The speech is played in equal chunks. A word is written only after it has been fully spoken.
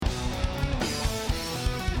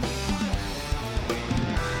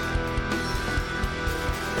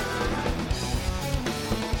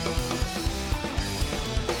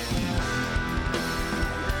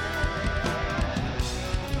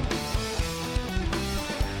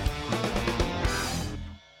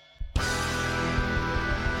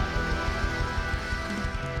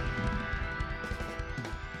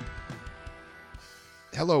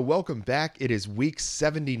Hello, welcome back. It is week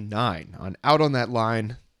 79 on Out on That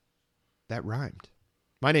Line. That rhymed.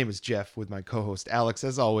 My name is Jeff with my co-host Alex.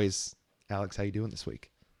 As always, Alex, how you doing this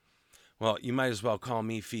week? Well, you might as well call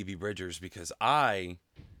me Phoebe Bridgers because I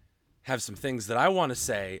have some things that I want to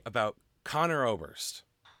say about Connor Oberst.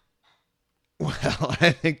 Well,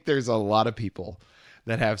 I think there's a lot of people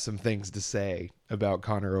that have some things to say about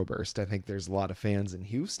Connor Oberst. I think there's a lot of fans in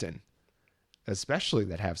Houston, especially,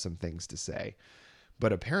 that have some things to say.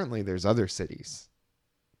 But apparently there's other cities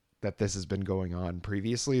that this has been going on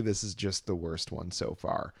previously. This is just the worst one so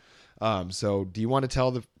far. So do you want to tell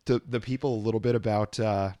the people a little bit about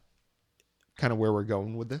kind of where we're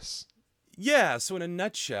going with this? Yeah, so in a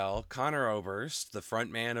nutshell, Connor Oberst, the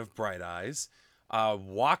frontman of Bright Eyes,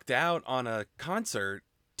 walked out on a concert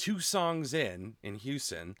 2 songs in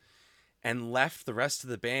Houston and left the rest of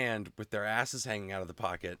the band with their asses hanging out of the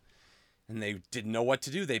pocket. And they didn't know what to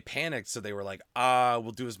do. They panicked, so they were like,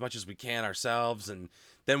 we'll do as much as we can ourselves, and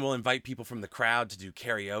then we'll invite people from the crowd to do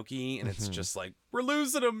karaoke. And it's just like, we're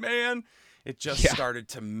losing them, man. It just started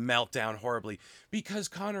to melt down horribly because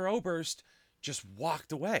Connor Oberst just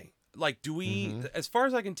walked away. Like, as far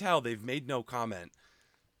as I can tell, they've made no comment.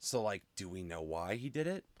 So, like, do we know why he did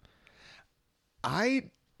it?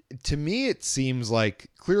 To me, it seems like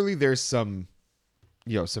clearly there's some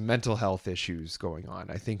mental health issues going on.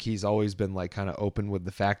 I think he's always been like kind of open with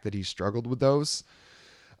the fact that he struggled with those.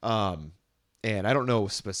 And I don't know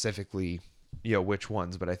specifically, which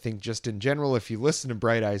ones, but I think just in general, if you listen to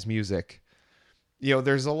Bright Eyes music,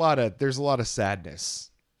 there's a lot of sadness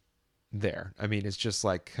there. I mean, it's just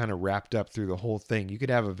like kind of wrapped up through the whole thing. You could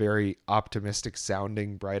have a very optimistic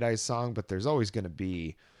sounding Bright Eyes song, but there's always going to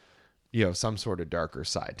be, some sort of darker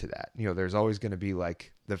side to that. There's always going to be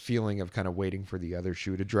like the feeling of kind of waiting for the other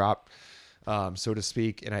shoe to drop, so to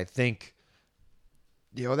speak. And I think,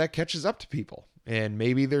 that catches up to people. And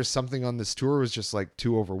maybe there's something on this tour was just like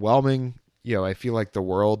too overwhelming. I feel like the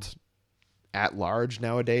world at large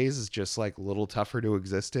nowadays is just like a little tougher to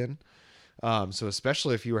exist in. So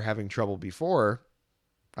especially if you were having trouble before,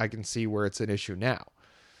 I can see where it's an issue now.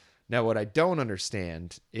 Now, what I don't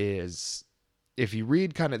understand is if you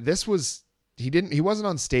read kind of, he wasn't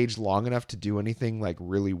on stage long enough to do anything like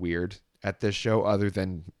really weird at this show other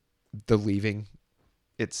than the leaving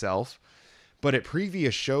itself. But at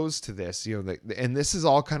previous shows to this, and this is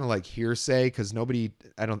all kind of like hearsay because nobody,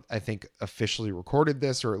 I think officially recorded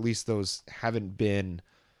this, or at least those haven't been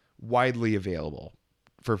widely available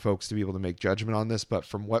for folks to be able to make judgment on this. But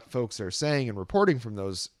from what folks are saying and reporting from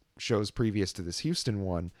those shows previous to this Houston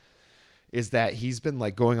one, is that he's been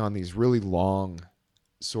like going on these really long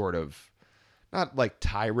sort of, not like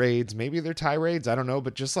tirades, maybe they're tirades, I don't know,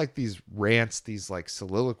 but just like these rants, these like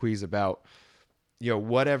soliloquies about,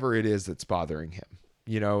 whatever it is that's bothering him,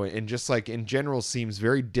 and just like in general seems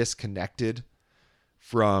very disconnected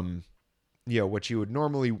from, what you would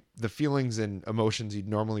normally, the feelings and emotions you'd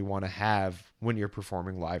normally want to have when you're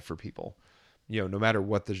performing live for people, no matter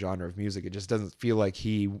what the genre of music. It just doesn't feel like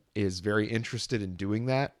he is very interested in doing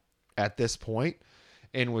that at this point,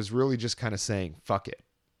 and was really just kind of saying, fuck it,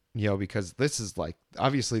 because this is like,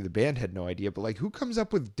 obviously the band had no idea, but like who comes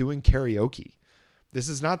up with doing karaoke? This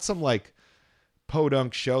is not some like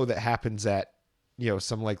podunk show that happens at,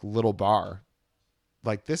 some like little bar.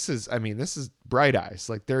 Like this is Bright Eyes.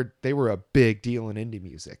 Like they were a big deal in indie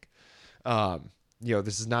music.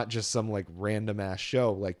 This is not just some like random ass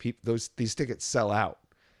show. Like these tickets sell out.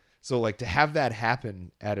 So like to have that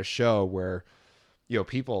happen at a show where,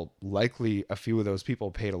 people, likely a few of those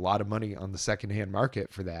people paid a lot of money on the secondhand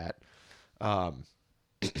market for that.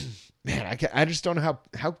 Man, I just don't know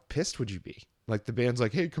how pissed would you be? Like the band's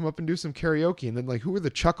like, hey, come up and do some karaoke. And then like, who are the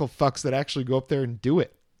chuckle fucks that actually go up there and do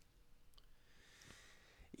it?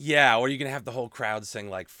 Yeah, or are you going to have the whole crowd sing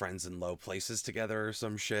like Friends in Low Places together or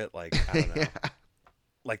some shit? Like, I don't know. Yeah.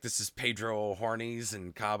 Like this is Pedro Hornies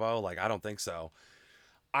and Cabo? Like, I don't think so.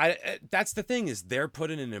 That's the thing, is they're put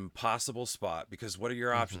in an impossible spot because what are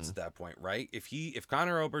your options at that point, right? If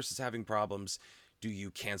Connor Oberst is having problems, do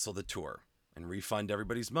you cancel the tour and refund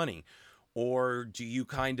everybody's money? Or do you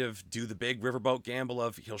kind of do the big riverboat gamble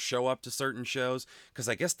of he'll show up to certain shows? Because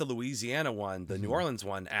I guess the Louisiana one, the New Orleans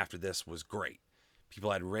one after this was great.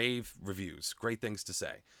 People had rave reviews, great things to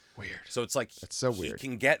say. Weird. So it's like That's so he weird.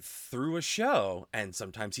 can get through a show and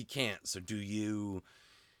sometimes he can't. So do you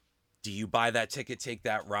buy that ticket, take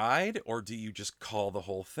that ride, or do you just call the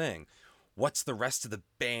whole thing? What's the rest of the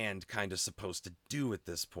band kind of supposed to do at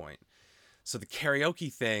this point? So the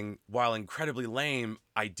karaoke thing, while incredibly lame,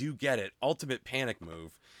 I do get it. Ultimate panic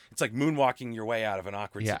move. It's like moonwalking your way out of an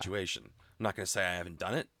awkward situation. I'm not going to say I haven't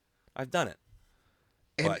done it. I've done it.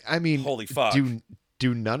 And But I mean, holy fuck. do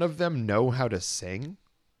do none of them know how to sing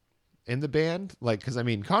in the band? Like, because I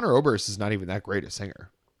mean, Connor Oberst is not even that great a singer.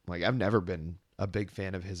 Like, I've never been a big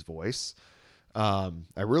fan of his voice. I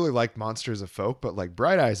really liked Monsters of Folk, but like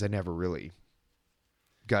Bright Eyes, I never really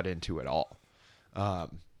got into at all.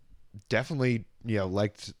 Definitely,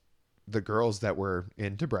 liked the girls that were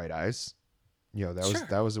into Bright Eyes.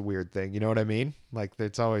 That was a weird thing. You know what I mean? Like,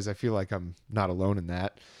 it's always, I feel like I'm not alone in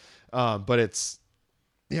that. But it's,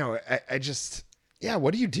 I just,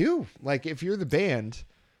 what do you do? Like, if you're the band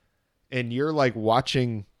and you're like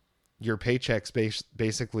watching your paychecks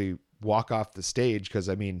basically walk off the stage, because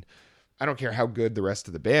I mean, I don't care how good the rest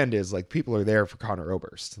of the band is. Like, people are there for Connor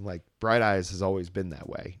Oberst. And like, Bright Eyes has always been that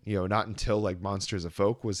way. Not until like Monsters of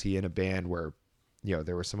Folk was he in a band where,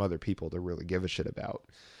 there were some other people to really give a shit about.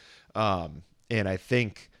 And I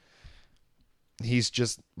think he's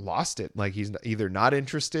just lost it. Like, he's either not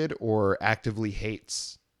interested or actively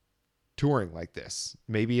hates touring like this.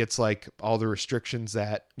 Maybe it's like all the restrictions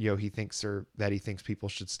that, he thinks people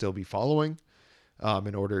should still be following.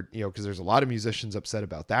 In order, because there's a lot of musicians upset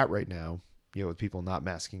about that right now, with people not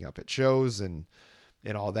masking up at shows and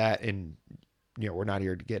all that. And, we're not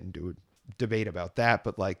here to get into a debate about that,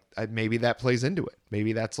 but like, maybe that plays into it.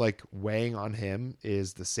 Maybe that's like weighing on him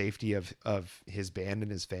is the safety of his band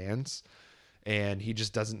and his fans. And he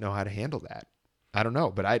just doesn't know how to handle that. I don't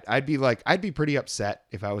know, but I'd be pretty upset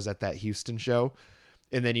if I was at that Houston show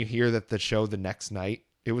and then you hear that the show it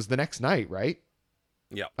was the next night, right?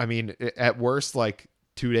 Yeah. I mean, at worst, like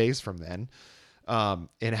 2 days from then,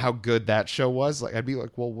 and how good that show was. Like, I'd be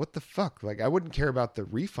like, well, what the fuck? Like, I wouldn't care about the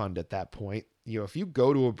refund at that point. If you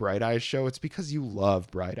go to a Bright Eyes show, it's because you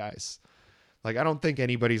love Bright Eyes. Like, I don't think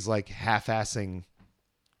anybody's like half-assing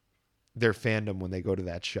their fandom when they go to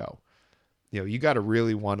that show. You got to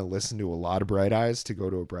really want to listen to a lot of Bright Eyes to go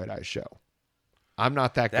to a Bright Eyes show. I'm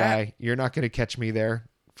not that guy. You're not going to catch me there.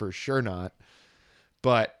 For sure not.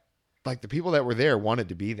 But like, the people that were there wanted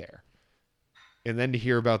to be there. And then to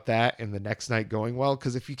hear about that and the next night going well,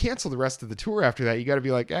 because if you cancel the rest of the tour after that, you got to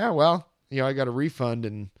be like, well, I got a refund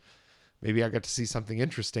and maybe I got to see something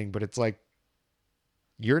interesting. But it's like,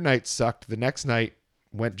 your night sucked. The next night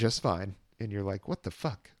went just fine. And you're like, what the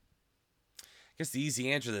fuck? I guess the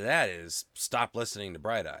easy answer to that is stop listening to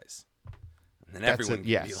Bright Eyes. And then everyone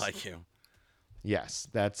can be like you. Yes,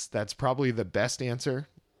 that's probably the best answer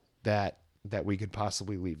that we could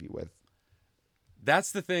possibly leave you with.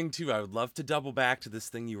 That's the thing, too. I would love to double back to this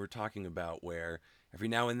thing you were talking about where every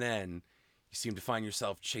now and then you seem to find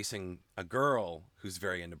yourself chasing a girl who's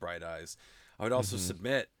very into Bright Eyes. I would also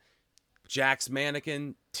submit Jack's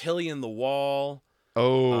Mannequin, Tilly in the Wall.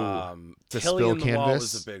 Oh, the Tilly Spill in the Canvas. Wall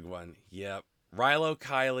was a big one. Yep. Rilo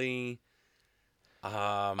Kiley.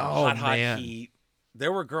 Hot Heat.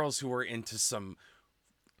 There were girls who were into some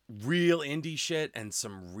real indie shit and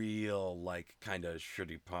some real, like, kind of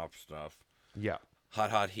shitty pop stuff. Yeah.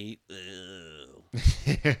 Hot Heat. Ew.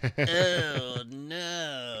 Oh,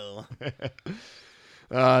 no.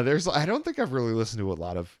 I don't think I've really listened to a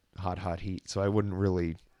lot of Hot Heat, so I wouldn't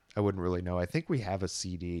really know. I think we have a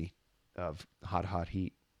CD of Hot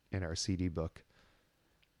Heat in our CD book.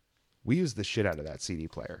 We use the shit out of that CD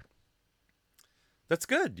player. That's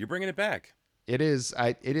good. You're bringing it back. It is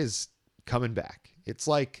coming back. It's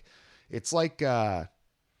like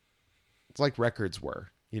records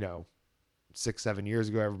were, 6-7 years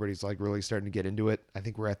ago. Everybody's like really starting to get into it. I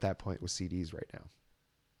think we're at that point with CDs right now.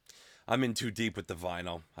 I'm in too deep with the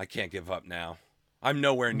vinyl. I can't give up now. I'm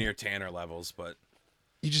nowhere near Tanner levels, but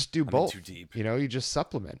you just do both. Too deep. You just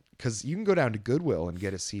supplement, because you can go down to Goodwill and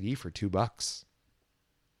get a CD for $2.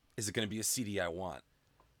 Is it going to be a CD I want?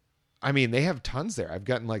 I mean, they have tons there. I've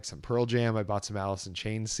gotten like some Pearl Jam. I bought some Alice in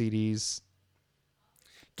Chains CDs.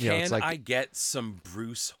 Can I get some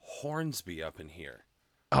Bruce Hornsby up in here?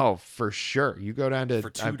 Oh, for sure. You go down to for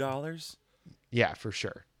 $2. Yeah, for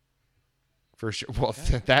sure. For sure. Well,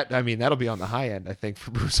 that'll be on the high end, I think,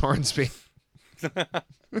 for Bruce Hornsby.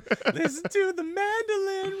 Listen to the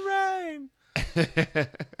mandolin rain.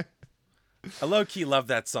 I low key love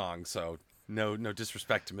that song, so no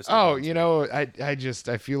disrespect to Mr. Oh,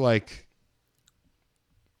 Hornsby. I feel like,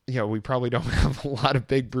 we probably don't have a lot of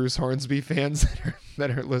big Bruce Hornsby fans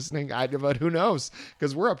that are listening. But who knows?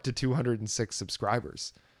 Because we're up to 206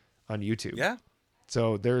 subscribers on YouTube. Yeah.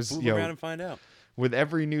 So there's, Move around and find out. With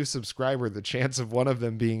every new subscriber, the chance of one of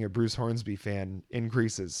them being a Bruce Hornsby fan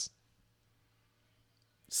increases.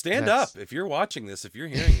 Stand up if you're watching this, if you're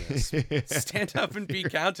hearing this. Stand up and be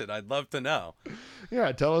counted. I'd love to know.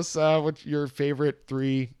 Yeah, tell us what your favorite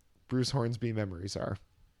 3 Bruce Hornsby memories are.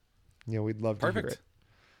 We'd love to hear it.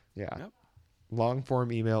 Yeah. Yep. Long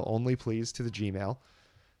form email only, please, to the Gmail.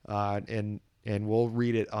 And and we'll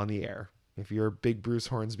read it on the air. If you're a big Bruce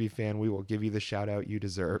Hornsby fan, we will give you the shout out you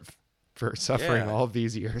deserve for suffering Yeah. all of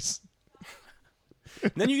these years.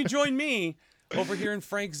 And then you can join me over here in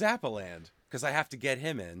Frank Zappa land because I have to get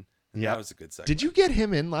him in. Yeah. That was a good segue. Did you get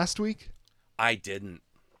him in last week? I didn't.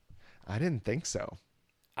 I didn't think so.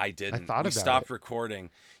 I didn't. thought We about stopped it. recording.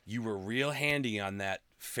 You were real handy on that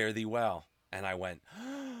Fare Thee Well. And I went,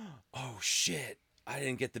 oh shit, I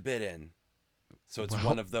didn't get the bit in. So it's Well,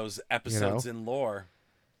 one of those episodes in lore.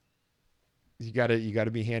 You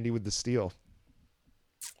gotta be handy with the steel.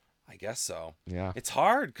 I guess so. Yeah. It's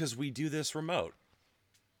hard because we do this remote.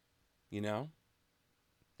 You know?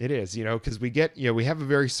 It is, because we get, we have a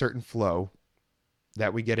very certain flow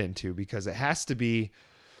that we get into because it has to be,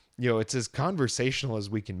 it's as conversational as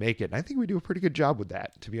we can make it. And I think we do a pretty good job with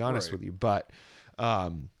that, to be honest with you. But,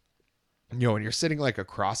 when you're sitting like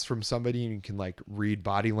across from somebody and you can like read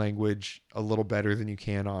body language a little better than you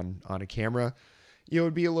can on a camera, it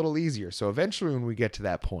would be a little easier. So eventually when we get to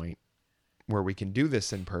that point where we can do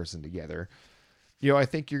this in person together, I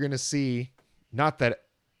think you're going to see, not that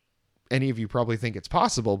any of you probably think it's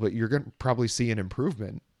possible, but you're going to probably see an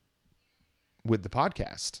improvement with the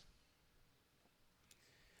podcast.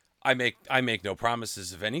 I make no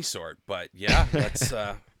promises of any sort, but yeah, let's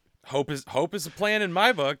hope is a plan in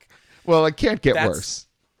my book. Well, it can't get worse.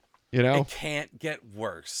 It can't get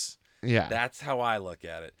worse. Yeah. That's how I look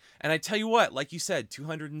at it. And I tell you what, like you said,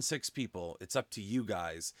 206 people. It's up to you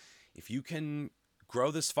guys. If you can grow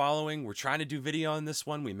this following, we're trying to do video on this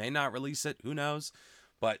one. We may not release it. Who knows?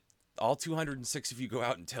 But all 206 of you go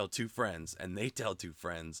out and tell 2 friends, and they tell 2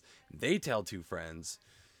 friends, and they tell 2 friends.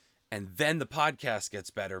 And then the podcast gets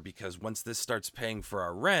better because once this starts paying for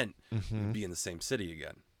our rent, we'll be in the same city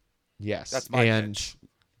again. Yes. That's my pitch.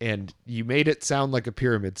 And you made it sound like a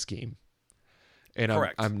pyramid scheme. And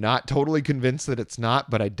Correct. I'm not totally convinced that it's not,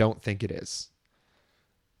 but I don't think it is.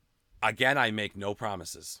 Again, I make no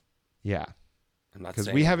promises. Yeah. I'm not because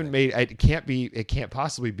saying we haven't anything. made it can't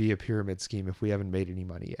possibly be a pyramid scheme if we haven't made any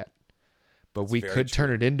money yet. But we very could true.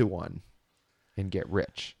 turn it into one and get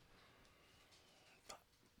rich.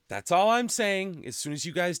 That's all I'm saying. As soon as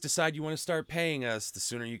you guys decide you want to start paying us, the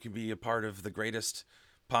sooner you can be a part of the greatest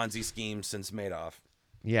Ponzi scheme since Madoff.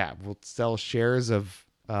 Yeah, we'll sell shares of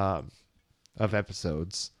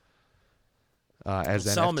episodes as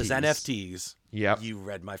We'll NFTs. sell them as NFTs. Yep. You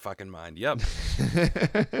read my fucking mind. Yep.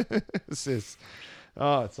 This is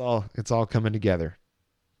it's all coming together.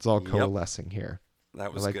 It's all Yep. coalescing here. That I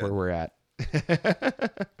was like good. where we're at.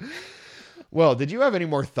 Well, did you have any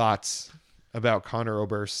more thoughts about Connor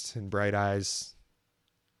Oberst and Bright Eyes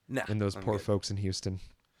Nah, and those I'm poor good. folks in Houston?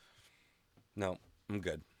 No, I'm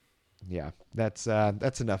good. Yeah, that's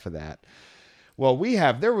enough of that. Well,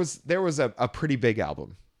 there was a pretty big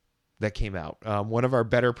album that came out. One of our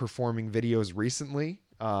better performing videos recently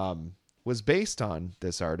was based on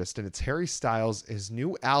this artist, and it's Harry Styles' his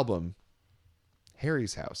new album,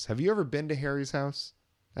 Harry's House. Have you ever been to Harry's House,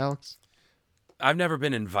 Alex? I've never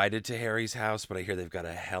been invited to Harry's house, but I hear they've got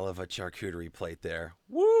a hell of a charcuterie plate there.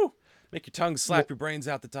 Woo! Make your tongue slap your brains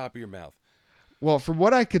out the top of your mouth. Well, from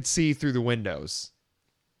what I could see through the windows,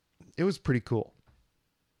 it was pretty cool.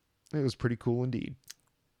 It was pretty cool indeed.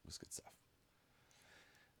 It was good stuff.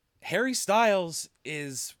 Harry Styles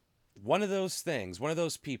is one of those things, one of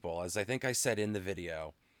those people, as I think I said in the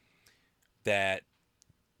video, that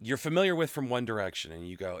you're familiar with from One Direction, and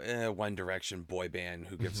you go, One Direction, boy band,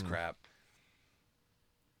 who gives crap?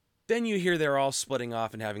 Then you hear they're all splitting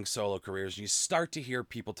off and having solo careers, and you start to hear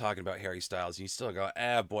people talking about Harry Styles, and you still go,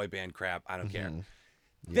 boy band crap, I don't care. Yep.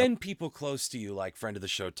 Then people close to you, like friend of the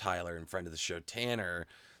show Tyler and friend of the show Tanner,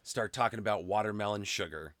 start talking about Watermelon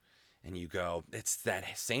Sugar. And you go, it's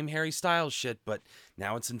that same Harry Styles shit, but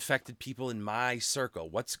now it's infected people in my circle.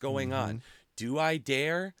 What's going on? Do I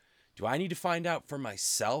dare? Do I need to find out for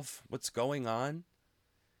myself what's going on?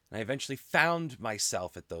 And I eventually found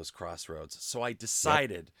myself at those crossroads. So I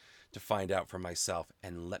decided to find out for myself.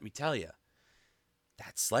 And let me tell you,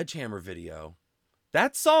 that Sledgehammer video,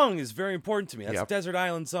 that song is very important to me. That's a Desert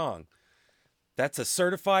Island song. That's a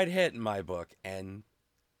certified hit in my book. And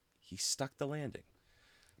he stuck the landing.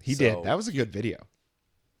 He did. That was a good video.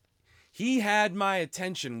 He had my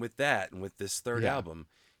attention with that, and with this third album,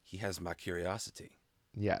 he has my curiosity.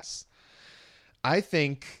 Yes. I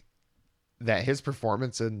think that his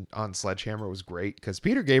performance on Sledgehammer was great because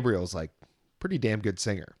Peter Gabriel's like pretty damn good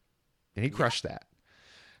singer, and he crushed that.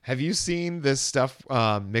 Have you seen this stuff?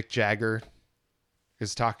 Mick Jagger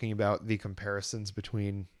is talking about the comparisons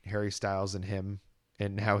between Harry Styles and him.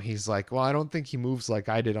 And how he's like, well, I don't think he moves like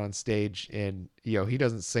I did on stage, and he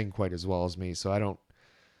doesn't sing quite as well as me, so I don't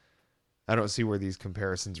I don't see where these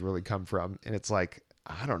comparisons really come from. And it's like,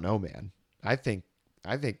 I don't know, man. I think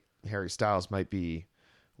Harry Styles might be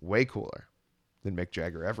way cooler than Mick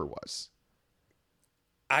Jagger ever was.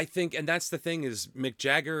 I think, and that's the thing, is Mick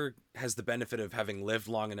Jagger has the benefit of having lived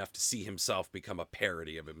long enough to see himself become a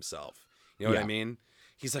parody of himself. You know what I mean?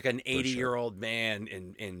 He's like an 80-year-old man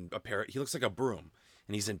in a pair. He looks like a broom,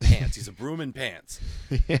 and he's in pants. He's a broom in pants.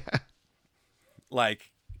 Yeah.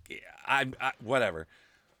 Like, I whatever.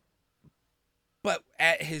 But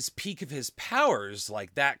at his peak of his powers,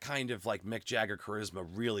 like that kind of like Mick Jagger charisma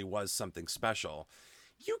really was something special.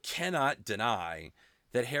 You cannot deny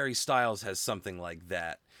that Harry Styles has something like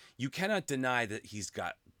that. You cannot deny that he's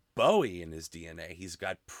got Bowie in his DNA. He's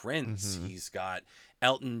got Prince. Mm-hmm. He's got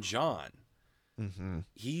Elton John. Mm-hmm.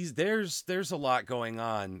 There's a lot going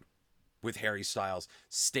on with Harry Styles,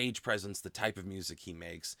 stage presence, the type of music he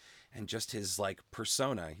makes, and just his like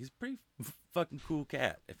persona. He's a pretty fucking cool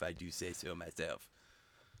cat, if I do say so myself.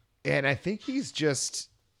 And I think he's just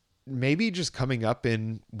maybe just coming up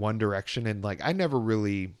in one direction. And like, I never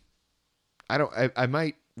really, I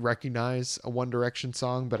might recognize a One Direction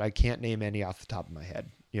song, but I can't name any off the top of my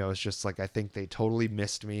head. You know, it's just like, I think they totally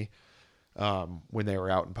missed me. When they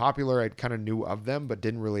were out and popular, I kind of knew of them, but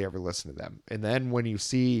didn't really ever listen to them. And then when you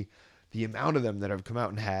see the amount of them that have come out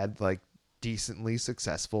and had like decently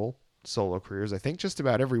successful solo careers, I think just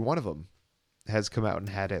about every one of them has come out and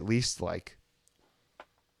had at least like,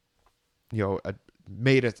 you know,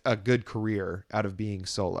 made a good career out of being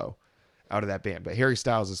solo out of that band. But Harry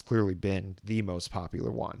Styles has clearly been the most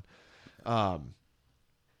popular one.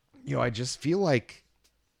 You know, I just feel like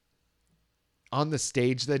on the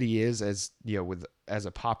stage that he is, as you know, as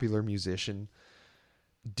a popular musician,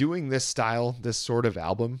 doing this style, this sort of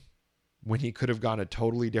album, when he could have gone a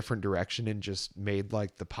totally different direction and just made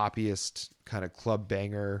like the poppiest kind of club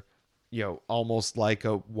banger, you know, almost like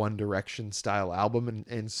a One Direction style album,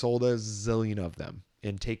 and sold a zillion of them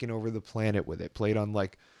and taken over the planet with it, played on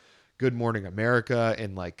like Good Morning America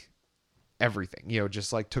and like everything, you know,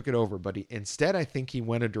 just like took it over. But instead, I think he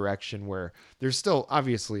went a direction where there's still,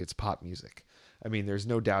 obviously it's pop music. I mean, there's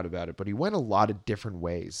no doubt about it, but he went a lot of different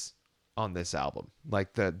ways on this album.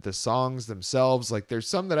 Like the songs themselves, like there's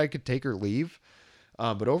some that I could take or leave.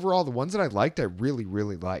 But overall, the ones that I liked, I really,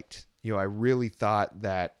 really liked. You know, I really thought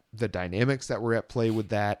that the dynamics that were at play with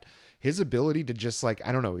that, his ability to just like,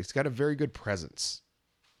 I don't know, he's got a very good presence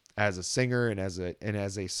as a singer and as a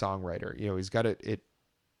songwriter. You know, he's got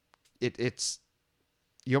it's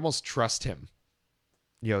you almost trust him,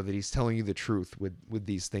 you know, that he's telling you the truth with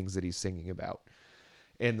these things that he's singing about.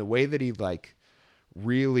 And the way that he like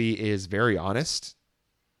really is very honest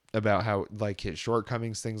about how like his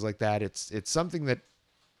shortcomings, things like that. It's something that,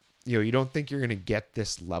 you know, you don't think you're going to get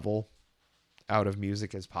this level out of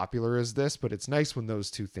music as popular as this, but it's nice when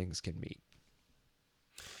those two things can meet.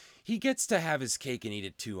 He gets to have his cake and eat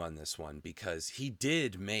it too on this one, because he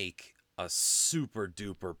did make a super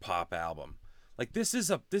duper pop album. Like this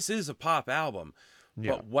is a pop album,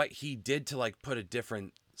 Yeah. but what he did to like put a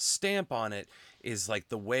different stamp on it is like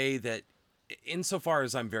the way that, insofar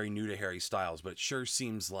as I'm very new to Harry Styles, but it sure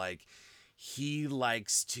seems like he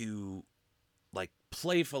likes to like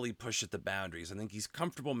playfully push at the boundaries. I think he's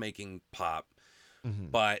comfortable making pop,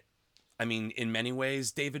 but I mean, in many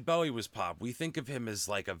ways, David Bowie was pop. We think of him as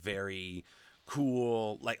like a very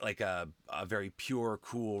cool, like a very pure,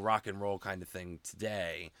 cool rock and roll kind of thing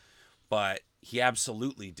today, but he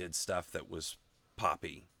absolutely did stuff that was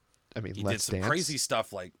poppy. I mean, He Let's did some Dance. crazy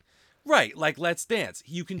stuff like Let's Dance.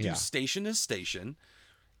 You can do Yeah. Station is Station,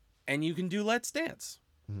 and you can do Let's Dance.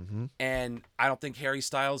 Mm-hmm. And I don't think Harry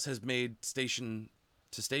Styles has made Station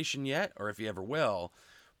to Station yet, or if he ever will.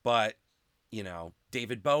 But, you know,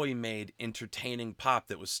 David Bowie made entertaining pop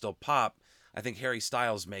that was still pop. I think Harry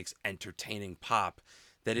Styles makes entertaining pop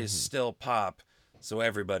that is still pop, so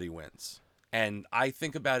everybody wins. And I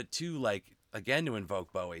think about it too, like, again, to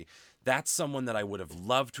invoke Bowie, that's someone that I would have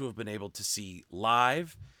loved to have been able to see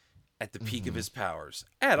live at the peak of his powers.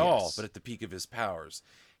 All, Yes. but at the peak of his powers.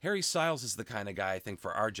 Harry Styles is the kind of guy, I think,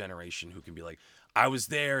 for our generation who can be like, I was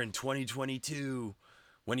there in 2022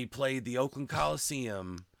 when he played the Oakland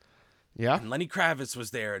Coliseum. Yeah. And Lenny Kravitz was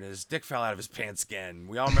there and his dick fell out of his pants again.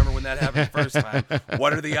 We all remember when that happened the first time.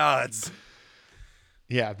 What are the odds?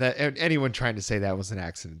 Yeah, that anyone trying to say that was an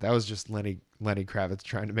accident. That was just Lenny Kravitz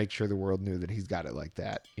trying to make sure the world knew that he's got it like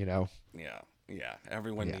that, you know? Yeah.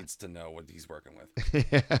 Everyone needs to know what he's working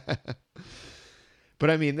with. But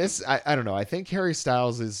I mean, this, I don't know. I think Harry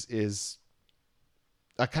Styles is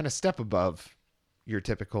a kind of step above your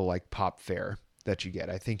typical like pop fare that you get.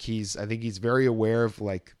 I think he's very aware of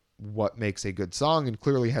like what makes a good song, and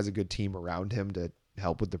clearly has a good team around him to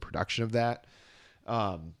help with the production of that.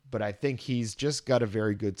 But I think he's just got a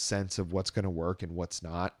very good sense of what's going to work and what's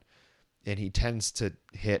not. And he tends to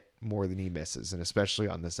hit more than he misses. And especially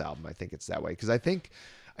on this album, I think it's that way. Cause I think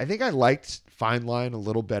I liked Fine Line a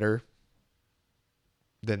little better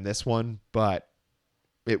than this one, but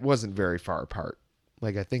it wasn't very far apart.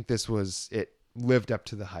 Like, I think it lived up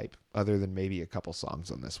to the hype other than maybe a couple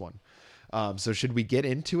songs on this one. So should we get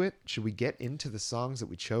into it? Should we get into the songs that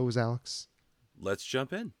we chose, Alex? Let's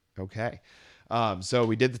jump in. Okay. So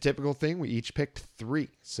we did the typical thing. We each picked 3.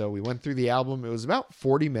 So we went through the album. It was about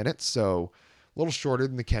 40 minutes, so a little shorter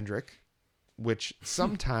than the Kendrick, which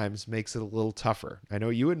sometimes makes it a little tougher. I know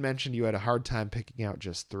you had mentioned you had a hard time picking out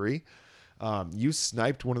just 3. You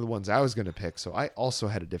sniped one of the ones I was going to pick, so I also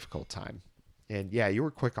had a difficult time. And yeah, you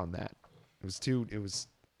were quick on that. It was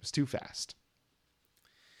too fast.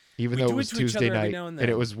 Even though it was Tuesday night and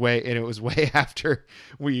it was way after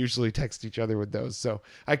we usually text each other with those. So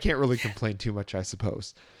I can't really complain too much, I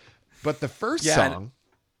suppose. But the first song,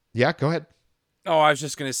 yeah, go ahead. Oh, I was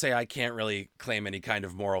just going to say I can't really claim any kind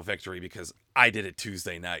of moral victory because I did it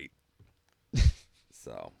Tuesday night.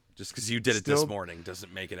 So just because you did it this morning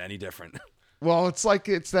doesn't make it any different. Well, it's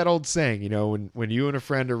that old saying, when you and a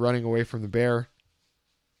friend are running away from the bear,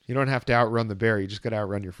 you don't have to outrun the bear. You just got to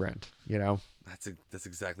outrun your friend, That's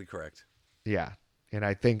exactly correct. Yeah. And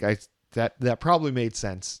I think that probably made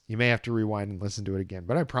sense. You may have to rewind and listen to it again,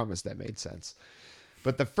 but I promise that made sense.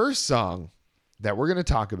 But the first song that we're going to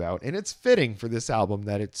talk about, and it's fitting for this album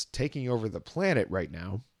that it's taking over the planet right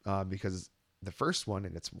now, because the first one,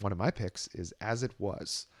 and it's one of my picks, is As It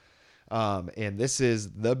Was. And this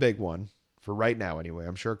is the big one for right now anyway.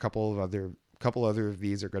 I'm sure a couple other of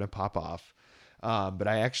these are going to pop off. But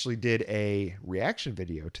I actually did a reaction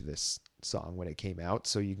video to this song when it came out.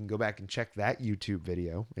 So you can go back and check that YouTube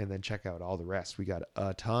video and then check out all the rest. We got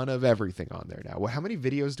a ton of everything on there now. Well, how many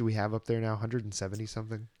videos do we have up there now? 170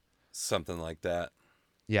 something? Something like that.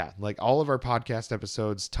 Yeah. Like all of our podcast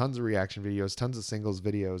episodes, tons of reaction videos, tons of singles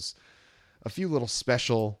videos, a few little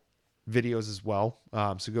special videos as well.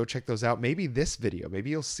 So go check those out. Maybe this video, maybe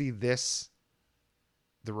you'll see the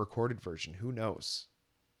recorded version. Who knows?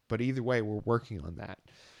 But either way, we're working on that.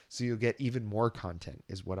 So you'll get even more content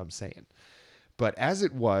is what I'm saying. But As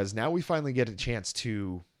It Was, now we finally get a chance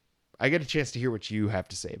to hear what you have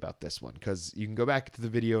to say about this one. Because you can go back to the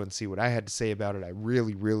video and see what I had to say about it. I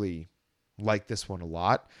really, really like this one a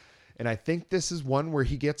lot. And I think this is one where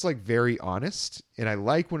he gets very honest. And I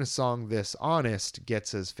like when a song this honest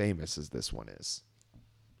gets as famous as this one is.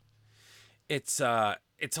 It's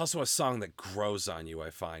also a song that grows on you, I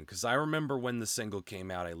find, because I remember when the single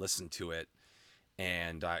came out, I listened to it,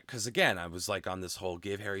 and because again, I was on this whole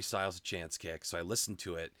give Harry Styles a chance kick, so I listened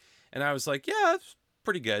to it, and I was like, yeah, it's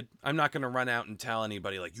pretty good. I'm not going to run out and tell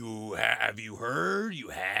anybody have you heard? You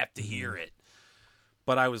have to hear it.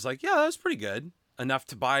 But I was like, yeah, that's pretty good, enough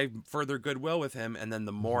to buy further goodwill with him, and then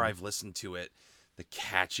the more I've listened to it, the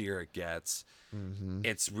catchier it gets.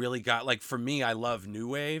 It's really got for me, I love new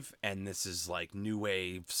wave, and this is new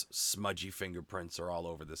wave's smudgy fingerprints are all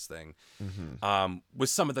over this thing. With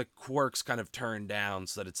some of the quirks kind of turned down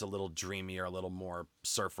so that it's a little dreamier, a little more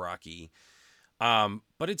surf rocky.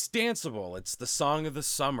 But it's danceable. It's the song of the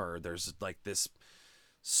summer. There's this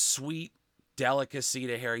sweet delicacy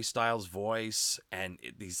to Harry Styles' voice, and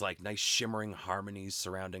these nice shimmering harmonies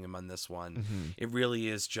surrounding him on this one. It really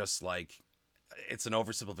is just it's an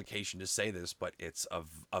oversimplification to say this, but it's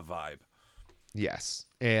a vibe. Yes.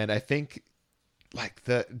 And I think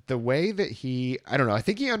the way that I don't know, I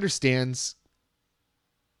think he understands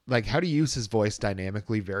how to use his voice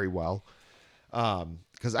dynamically very well.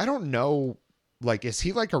 Cause I don't know, is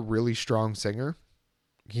he a really strong singer?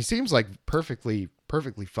 He seems perfectly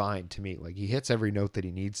fine to me. He hits every note that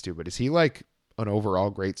he needs to, but is he an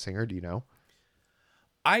overall great singer? Do you know?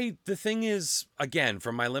 The thing is, again,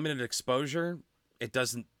 from my limited exposure, it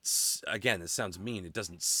doesn't, again, this sounds mean, it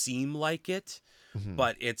doesn't seem like it,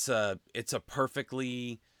 but it's a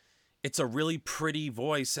really pretty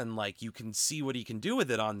voice, and you can see what he can do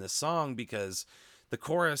with it on this song, because the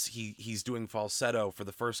chorus, he's doing falsetto for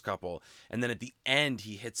the first couple, and then at the end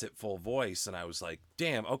he hits it full voice, and I was like,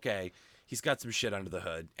 damn, okay, he's got some shit under the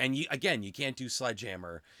hood. And you can't do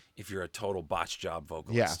Sledgehammer if you're a total botch job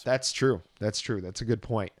vocalist. Yeah, that's true. That's a good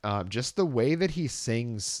point. Just the way that he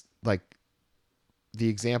sings, the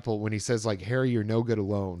example when he says Harry, you're no good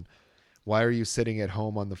alone. Why are you sitting at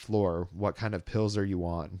home on the floor? What kind of pills are you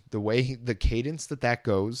on? The way the cadence that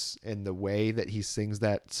goes, and the way that he sings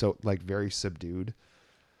that so very subdued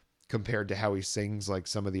compared to how he sings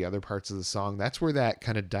some of the other parts of the song, that's where that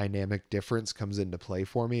kind of dynamic difference comes into play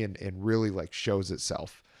for me, and really shows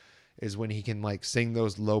itself is when he can like sing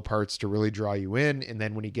those low parts to really draw you in, and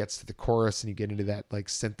then when he gets to the chorus and you get into that like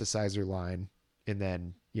synthesizer line, and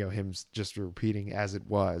then him just repeating as it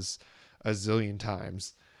was a zillion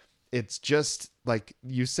times. It's just like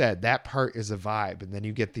you said, that part is a vibe, and then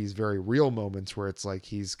you get these very real moments where it's like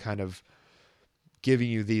he's kind of giving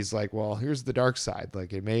you these like, well, here's the dark side.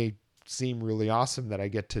 Like it may seem really awesome that I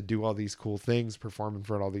get to do all these cool things, perform in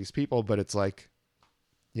front of all these people, but it's like,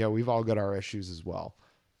 we've all got our issues as well.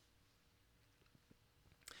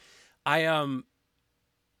 That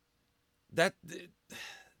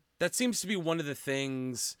seems to be one of the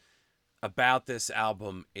things about this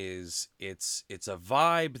album is it's a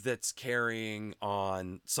vibe that's carrying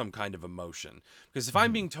on some kind of emotion. Because if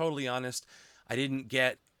I'm being totally honest, I didn't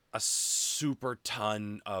get a super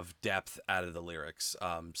ton of depth out of the lyrics.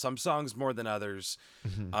 Some songs more than others.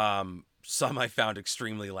 Some I found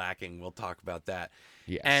extremely lacking. We'll talk about that.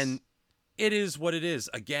 Yes. And it is what it is,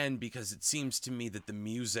 again, because it seems to me that the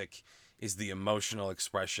music is the emotional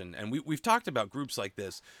expression. And we've talked about groups like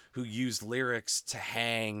this who use lyrics to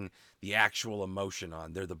hang the actual emotion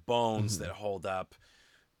on. They're the bones that hold up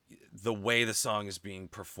the way the song is being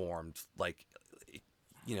performed. Like,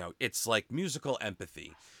 it's like musical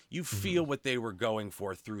empathy. You feel what they were going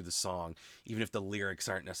for through the song, even if the lyrics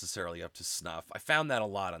aren't necessarily up to snuff. I found that a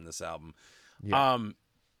lot on this album. Yeah.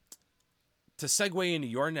 To segue into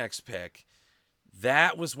your next pick,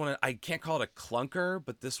 that was I can't call it a clunker,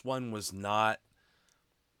 but this one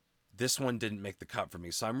didn't make the cut for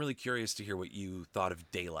me. So I'm really curious to hear what you thought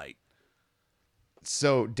of Daylight.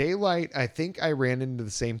 So Daylight, I think I ran into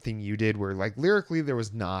the same thing you did, where like lyrically there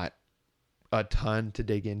was not a ton to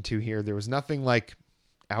dig into here. There was nothing like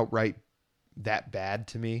outright that bad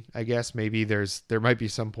to me. I guess maybe there might be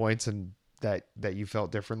some points and that you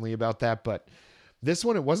felt differently about that, but this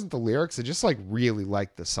one, it wasn't the lyrics. I just like really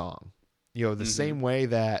liked the song. The same way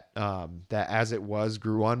that that As It Was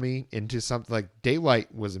grew on me into something like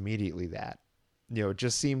Daylight was immediately that. It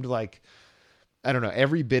just seemed like, I don't know,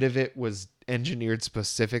 every bit of it was engineered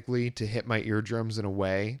specifically to hit my eardrums in a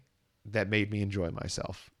way that made me enjoy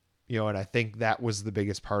myself. And I think that was the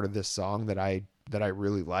biggest part of this song that I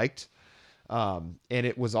really liked. And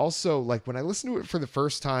it was also like when I listened to it for the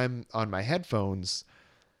first time on my headphones,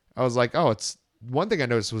 I was like, oh, it's one thing I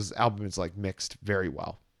noticed was the album is like mixed very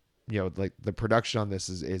well. Like the production on this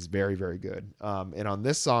is very, very good. And on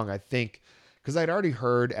this song, I think, because I'd already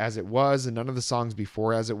heard As It Was, and none of the songs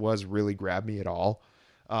before As It Was really grabbed me at all.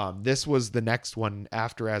 This was the next one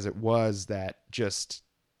after As It Was that just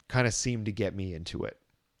kind of seemed to get me into it.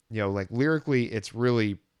 Like lyrically, it's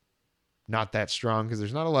really not that strong because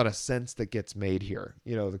there's not a lot of sense that gets made here.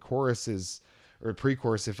 The chorus or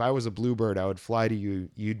pre-chorus, if I was a bluebird, I would fly to you.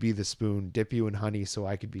 You'd be the spoon, dip you in honey so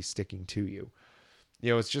I could be sticking to you.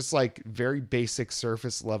 It's just like very basic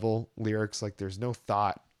surface level lyrics. Like there's no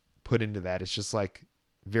thought put into that. It's just like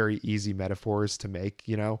very easy metaphors to make,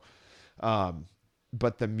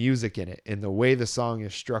 but the music in it and the way the song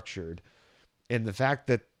is structured and the fact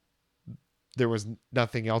that there was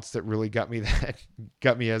nothing else that really got me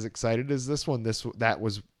as excited as this one. That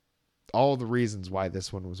was all the reasons why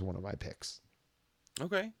this one was one of my picks.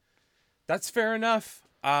 Okay. That's fair enough.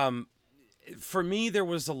 For me, there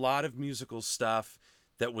was a lot of musical stuff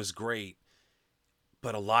that was great,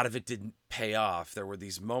 but a lot of it didn't pay off. There were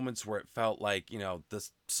these moments where it felt like, the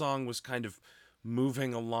song was kind of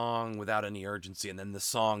moving along without any urgency, and then the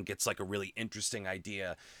song gets like a really interesting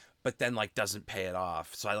idea, but then like doesn't pay it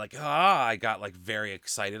off. So I got like very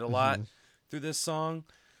excited a lot through this song.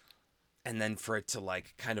 And then for it to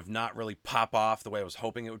like kind of not really pop off the way I was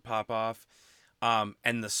hoping it would pop off.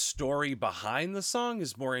 And the story behind the song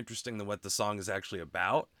is more interesting than what the song is actually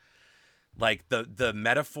about. Like the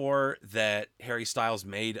metaphor that Harry Styles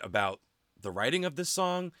made about the writing of this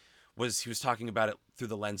song was he was talking about it through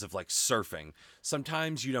the lens of like surfing.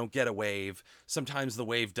 Sometimes you don't get a wave. Sometimes the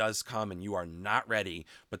wave does come and you are not ready.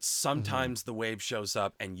 But sometimes the wave shows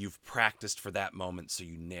up and you've practiced for that moment so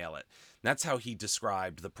you nail it. And that's how he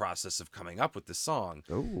described the process of coming up with the song.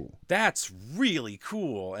 Oh, That's really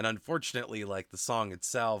cool. And unfortunately, like the song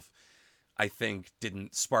itself, I think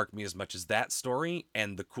didn't spark me as much as that story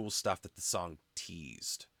and the cool stuff that the song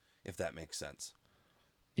teased, if that makes sense.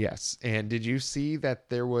 yes. And did you see that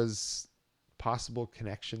there was possible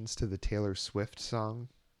connections to the Taylor Swift song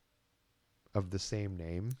of the same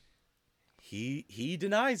name? He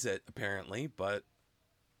denies it apparently, but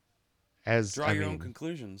Draw your own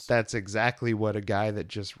conclusions. That's exactly what a guy that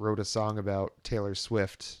just wrote a song about Taylor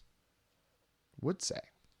Swift would say.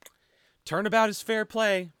 Turnabout is fair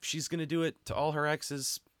play. If she's going to do it to all her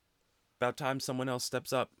exes, about time someone else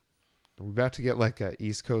steps up. We're about to get like a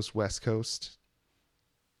East Coast, West Coast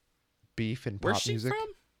beef in Where's pop she music.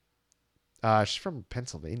 She's from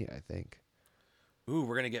Pennsylvania, I think. Ooh,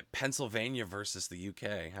 we're gonna get Pennsylvania versus the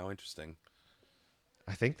UK. How interesting.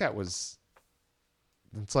 I think it's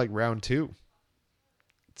like round 2.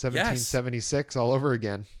 Yes, 1776 all over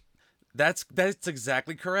again. that's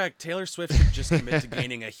exactly correct. Taylor Swift should just commit to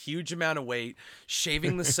gaining a huge amount of weight,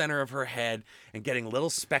 shaving the center of her head, and getting little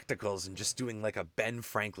spectacles and just doing like a Ben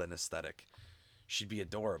Franklin aesthetic. She'd be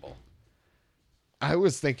adorable. I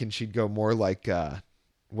was thinking she'd go more like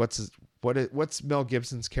what's Mel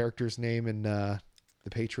Gibson's character's name in The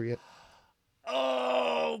Patriot?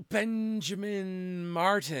 Oh, Benjamin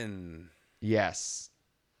Martin. Yes.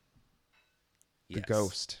 The Yes,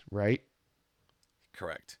 ghost, right?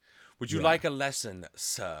 correct. Would you Yeah. like a lesson,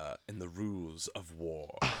 sir, in the rules of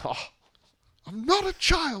war? Oh, I'm not a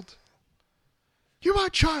child. You're my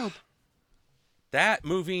child. That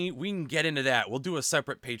movie, we can get into that. We'll do a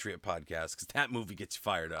separate Patriot podcast because that movie gets you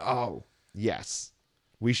fired up. Oh, yes.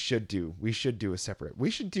 We should do a separate. We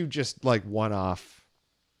should do just like one-off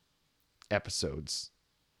episodes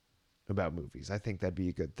about movies. I think that'd be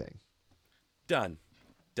a good thing. Done.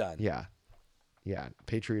 Yeah. Yeah.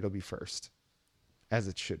 Patriot will be first. As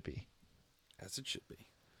it should be. As it should be.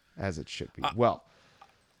 As it should be. Well,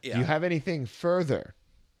 Yeah. do you have anything further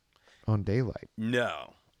on Daylight?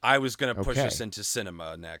 No. I was going to push Okay. us into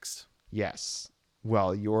cinema next. Yes.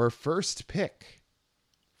 Well, your first pick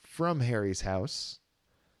from Harry's house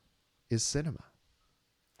is Cinema.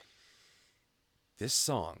 This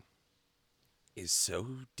song is so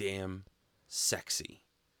damn sexy.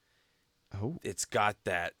 Oh, It's got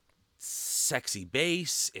that sexy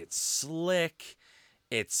bass. It's slick.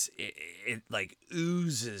 It like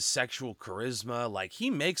oozes sexual charisma. Like he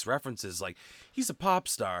makes references. Like he's a pop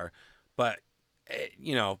star, but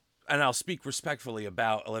you know. And I'll speak respectfully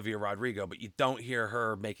about Olivia Rodrigo, but you don't hear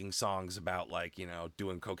her making songs about like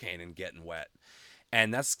doing cocaine and getting wet.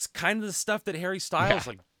 And that's kind of the stuff that Harry Styles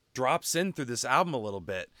like drops in through this album a little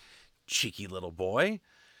bit. Cheeky little boy.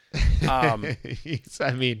 I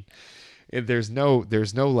mean, there's no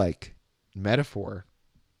like metaphor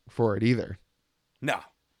for it either. No.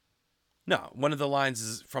 One of the lines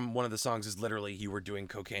is from one of the songs is literally, "You were doing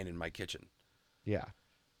cocaine in my kitchen." Yeah.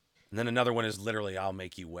 And then another one is literally, "I'll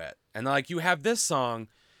make you wet." And like you have this song,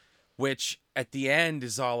 which at the end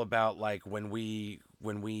is all about like when we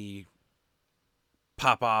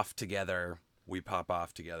pop off together, we pop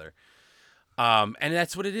off together. And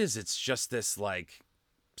that's what it is. It's just this like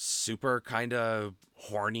super kind of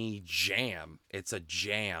horny jam. It's a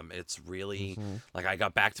jam. It's really like I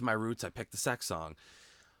got back to my roots. I picked the sex song.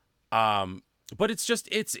 But it's just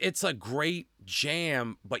it's a great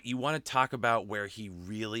jam, but you want to talk about where he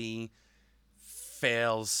really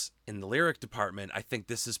fails in the lyric department. I think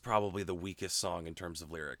this is probably the weakest song in terms of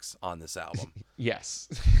lyrics on this album. Yes.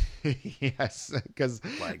 Yes, because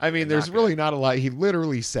Like, I mean, they're there's not really not a lot. He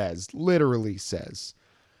literally says,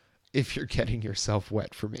 "If you're getting yourself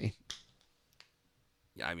wet for me."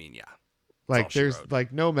 Yeah, I mean, yeah. Like all she there's wrote.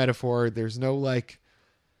 like no metaphor. There's no like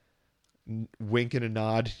wink and a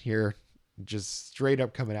nod here. Just straight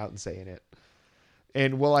up coming out and saying it.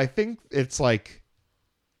 And well, I think it's like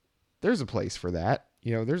there's a place for that.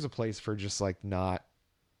 There's a place for just like not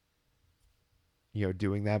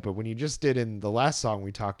doing that. But when you just did in the last song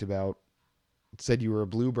we talked about, it said you were a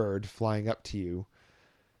bluebird flying up to you,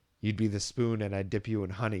 you'd be the spoon and I'd dip you in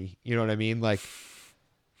honey. You know what I mean? Like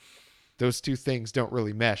those two things don't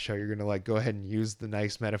really mesh. How you're going to like go ahead and use the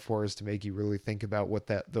nice metaphors to make you really think about what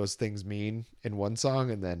those things mean in one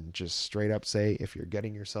song, and then just straight up say, "If you're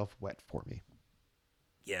getting yourself wet for me."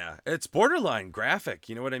 Yeah, it's borderline graphic.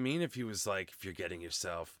 You know what I mean? If he was like, "If you're getting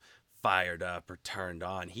yourself fired up or turned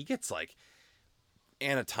on," he gets like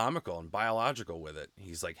anatomical and biological with it.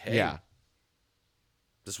 He's like, "Hey, Yeah.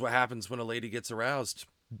 this is what happens when a lady gets aroused."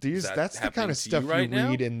 that That's the kind happening of to you stuff you right now?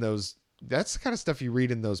 read in those. That's the kind of stuff you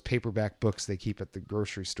read in those paperback books they keep at the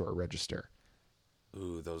grocery store register.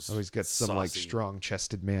 Ooh, those Always got some like saucy-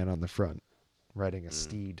 strong-chested man on the front riding a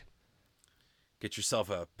steed. Get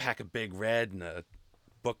yourself a pack of Big Red and a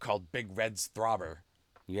book called Big Red's Throbber.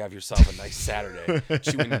 You have yourself a nice Saturday,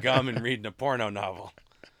 chewing gum and reading a porno novel.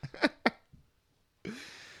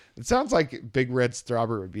 It sounds like Big Red's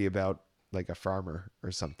Throbber would be about like a farmer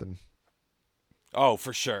or something. Oh,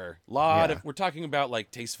 for sure. Yeah. We're talking about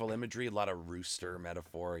like tasteful imagery, a lot of rooster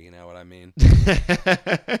metaphor, you know what I mean?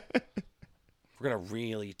 We're going to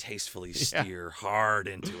really tastefully steer hard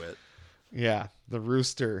into it. Yeah, the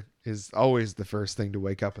rooster is always the first thing to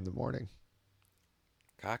wake up in the morning.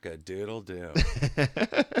 Cock-a-doodle-doo.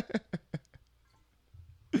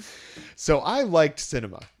 So I liked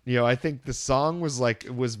Cinema. I think the song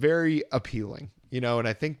was very appealing And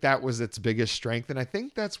I think that was its biggest strength. And I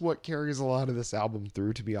think that's what carries a lot of this album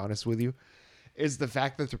through, to be honest with you, is the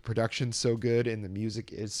fact that the production's so good and the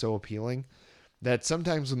music is so appealing that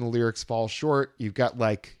sometimes when the lyrics fall short, you've got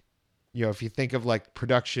like, if you think of like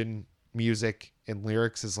production, music, and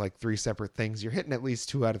lyrics as like three separate things, you're hitting at least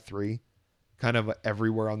 2 out of 3 kind of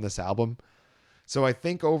everywhere on this album. So I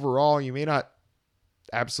think overall, you may not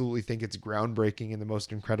absolutely think it's groundbreaking and the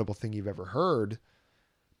most incredible thing you've ever heard,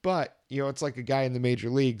 but, it's like a guy in the major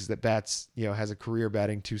leagues that bats, has a career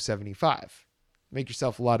batting 275. Make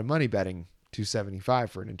yourself a lot of money betting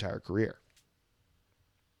 275 for an entire career.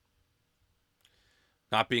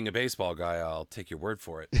 Not being a baseball guy, I'll take your word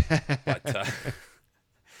for it. But,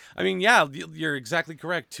 I mean, yeah, you're exactly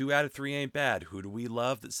correct. 2 out of 3 ain't bad. Who do we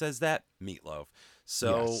love that says that? Meatloaf.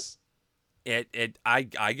 So yes.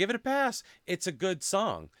 I give it a pass. It's a good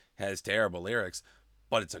song. Has terrible lyrics,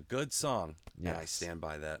 but it's a good song. Yes. And I stand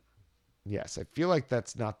by that. Yes, I feel like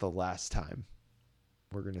that's not the last time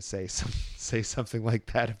we're going to say something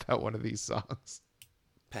like that about one of these songs.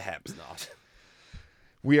 Perhaps not.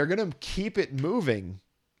 We are going to keep it moving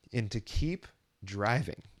into Keep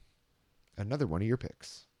Driving. Another one of your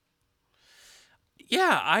picks.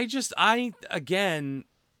 Yeah, again,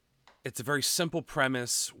 it's a very simple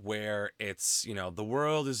premise where it's, the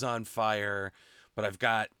world is on fire, but I've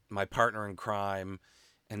got my partner in crime,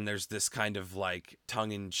 and there's this kind of like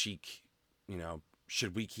tongue-in-cheek,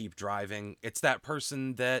 should we keep driving? It's that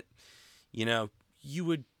person that, you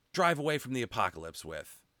would drive away from the apocalypse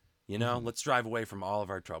with. Let's drive away from all of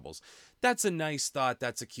our troubles. That's a nice thought.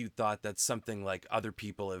 That's a cute thought. That's something like other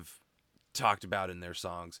people have talked about in their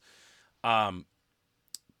songs.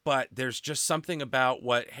 But there's just something about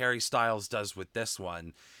what Harry Styles does with this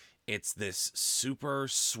one. It's this super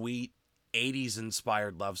sweet 80s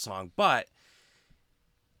inspired love song, but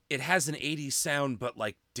it has an 80s sound, but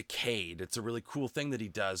like decayed. It's a really cool thing that he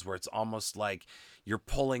does where it's almost like you're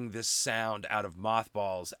pulling this sound out of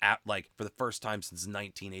mothballs at like for the first time since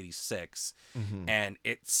 1986. Mm-hmm. And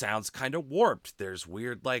it sounds kind of warped. There's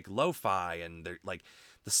weird like lo-fi and like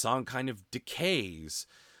the song kind of decays.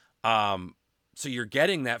 So you're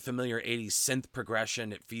getting that familiar 80s synth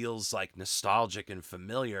progression. It feels like nostalgic and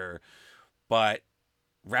familiar, but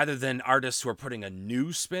rather than artists who are putting a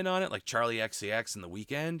new spin on it, like Charlie XCX and The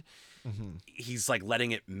Weeknd, mm-hmm. he's like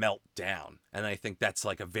letting it melt down. And I think that's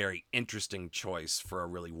like a very interesting choice for a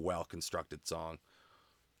really well-constructed song.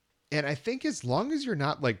 And I think as long as you're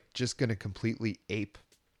not like just going to completely ape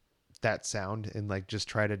that sound and like just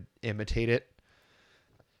try to imitate it,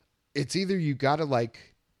 it's either you got to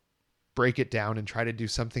like break it down and try to do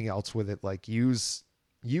something else with it, like use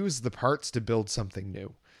the parts to build something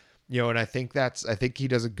new. And I think he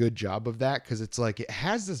does a good job of that because it's like it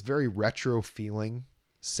has this very retro feeling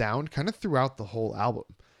sound kind of throughout the whole album,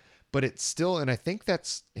 but it's still, and I think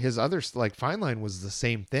that's his other, like Fine Line was the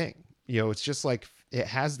same thing. It's just like it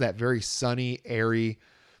has that very sunny, airy,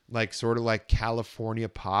 like sort of like California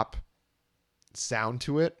pop sound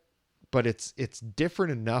to it, but it's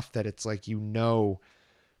different enough that it's like,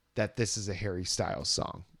 that this is a Harry Styles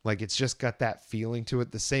song. Like it's just got that feeling to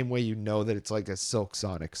it the same way that it's like a Silk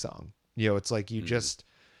Sonic song. It's like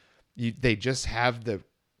they just have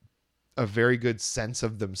a very good sense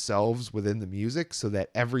of themselves within the music so that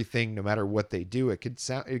everything, no matter what they do, it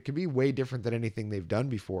could be way different than anything they've done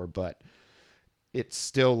before, but it's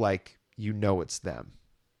still like, it's them.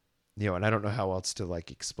 And I don't know how else to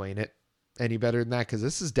like explain it any better than that, because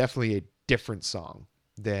this is definitely a different song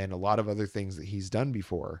than a lot of other things that he's done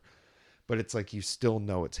before, but it's like you still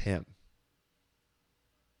know it's him.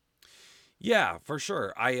 Yeah, for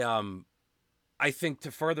sure. I think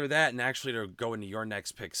to further that and actually to go into your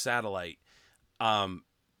next pick, Satellite,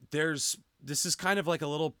 this is kind of like a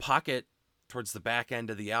little pocket towards the back end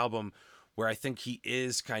of the album where I think he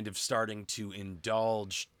is kind of starting to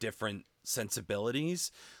indulge different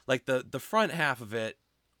sensibilities. Like the front half of it,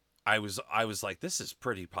 I was like, this is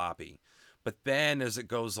pretty poppy. But then as it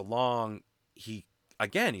goes along, he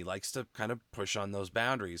likes to kind of push on those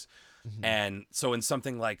boundaries. Mm-hmm. And so in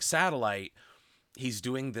something like Satellite, he's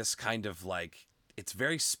doing this kind of like, it's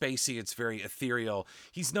very spacey, it's very ethereal.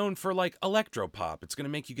 He's known for like electropop. It's going to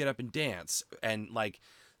make you get up and dance. And like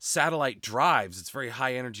Satellite drives, it's very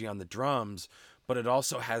high energy on the drums, but it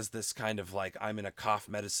also has this kind of like, I'm in a cough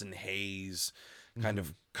medicine haze kind mm-hmm.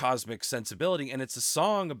 of cosmic sensibility. And it's a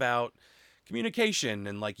song about communication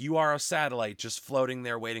and like you are a satellite just floating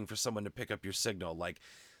there waiting for someone to pick up your signal. Like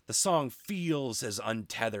the song feels as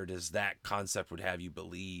untethered as that concept would have you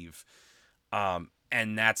believe.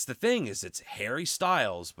 And that's the thing, is it's Harry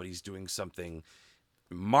Styles, but he's doing something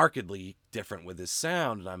markedly different with his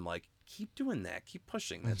sound. And I'm like, keep doing that, keep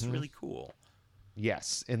pushing. That's mm-hmm. really cool.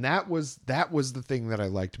 Yes, and that was the thing that I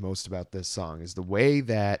liked most about this song is the way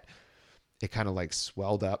that it kind of like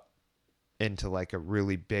swelled up into like a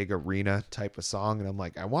really big arena type of song, and I'm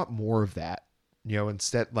like, I want more of that.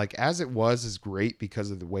 Instead, like As It Was is great because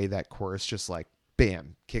of the way that chorus just like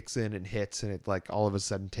bam kicks in and hits, and it like all of a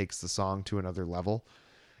sudden takes the song to another level.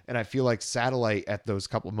 And I feel like Satellite at those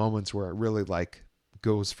couple moments where it really like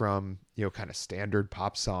goes from kind of standard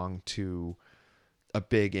pop song to a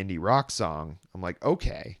big indie rock song, I'm like,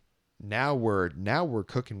 okay, now we're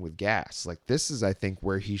cooking with gas. Like this is, I think,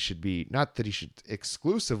 where he should be. Not that he should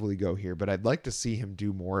exclusively go here, but I'd like to see him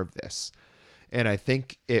do more of this. And I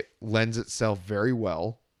think it lends itself very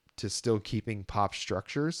well to still keeping pop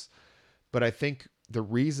structures. But I think the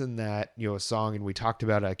reason that, a song, and we talked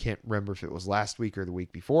about it, I can't remember if it was last week or the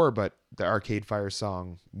week before, but the Arcade Fire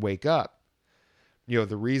song, Wake Up,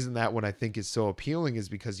 the reason that one I think is so appealing is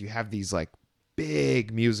because you have these like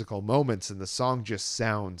big musical moments and the song just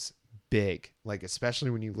sounds big, like especially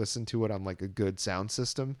when you listen to it on like a good sound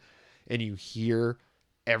system and you hear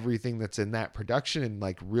everything that's in that production and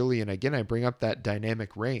like really, and again I bring up that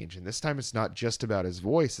dynamic range, and this time it's not just about his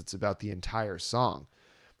voice, it's about the entire song,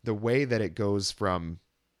 the way that it goes from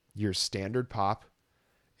your standard pop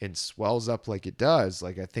and swells up like it does.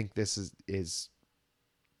 Like I think this is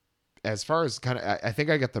as far as kind of, I think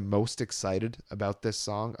I got the most excited about this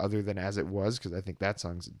song other than As It Was, because I think that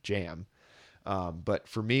song's a jam. But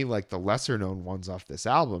for me, like the lesser known ones off this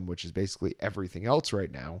album, which is basically everything else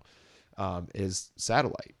right now, is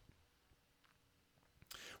Satellite.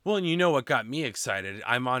 Well, and you know what got me excited?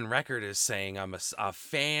 I'm on record as saying I'm a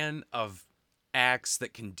fan of acts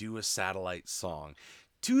that can do a Satellite song,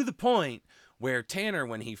 to the point where Tanner,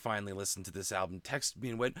 when he finally listened to this album, texted me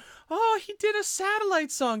and went, "Oh, he did a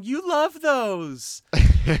Satellite song. You love those."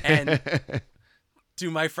 And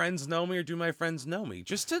do my friends know me or do my friends know me?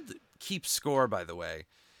 Just to keep score, by the way,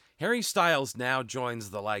 Harry Styles now joins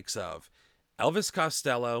the likes of Elvis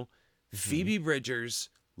Costello, Phoebe Bridgers,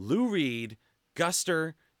 Lou Reed,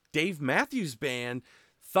 Guster, Dave Matthews Band,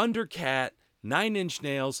 Thundercat, Nine Inch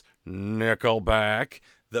Nails, Nickelback,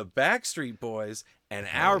 the Backstreet Boys, and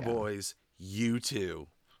our boys, U2.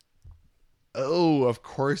 Oh, of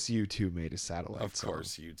course U2 made a Satellite Of song.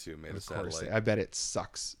 course U2 made a Of course. Satellite. I bet it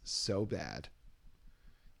sucks so bad.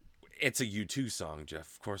 It's a U2 song,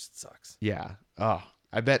 Jeff. Of course it sucks. Yeah. Oh,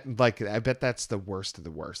 I bet that's the worst of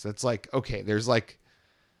the worst. It's like, okay, there's like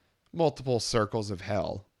multiple circles of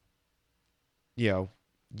hell.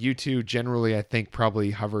 U2 generally I think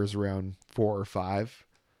probably hovers around 4 or 5.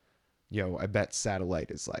 I bet Satellite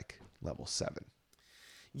is like level 7.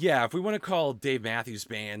 Yeah, if we want to call Dave Matthews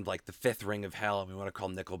Band like the 5th ring of hell, and we want to call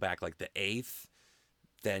Nickelback like the 8th,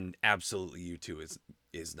 then absolutely U2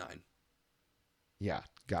 is 9. Yeah,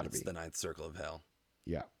 gotta be. It's the 9th circle of hell.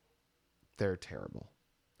 Yeah, they're terrible.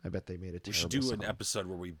 I bet they made a terrible We should do song. an episode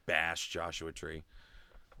where we bash Joshua Tree.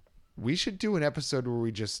 We should do an episode where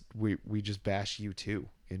we just bash U2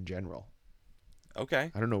 in general.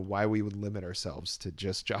 Okay. I don't know why we would limit ourselves to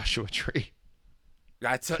just Joshua Tree.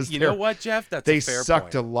 You know what, Jeff? That's they a fair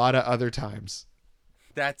sucked point. a lot of other times.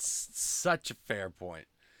 That's such a fair point.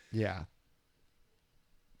 Yeah.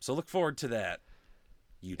 So look forward to that.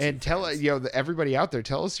 YouTube And tell fans. everybody out there,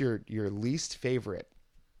 tell us your least favorite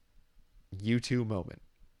U2 moment,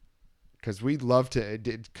 because we'd love to.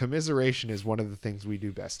 Commiseration is one of the things we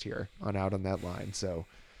do best here on Out on That Line. So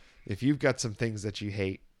if you've got some things that you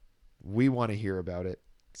hate, we want to hear about it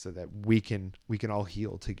so that we can all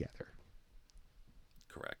heal together.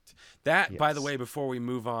 Correct. That, by the Yes. way, before we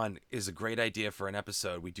move on, is a great idea for an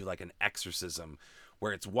episode. We do like an exorcism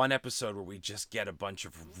where it's one episode where we just get a bunch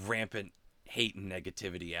of rampant hate and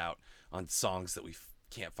negativity out on songs that we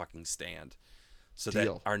can't fucking stand. So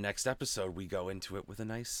Deal. that our next episode, we go into it with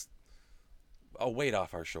a weight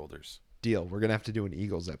off our shoulders. Deal. We're gonna have to do an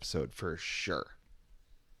Eagles episode for sure.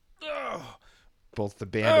 Ugh. Both the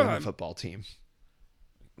band and the football team.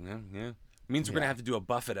 Yeah. Means we're going to have to do a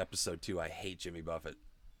Buffett episode too. I hate Jimmy Buffett.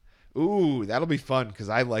 Ooh, that'll be fun because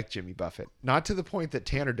I like Jimmy Buffett. Not to the point that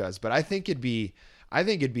Tanner does, but I think it'd be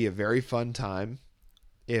a very fun time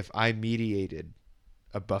if I mediated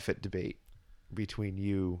a Buffett debate between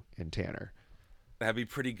you and Tanner. That'd be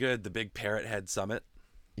pretty good. The big Parrot Head Summit.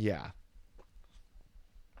 Yeah.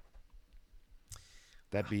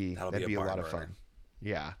 That'd be That'll a be a lot barn of burner. fun.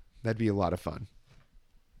 Yeah, that'd be a lot of fun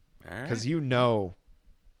All right. because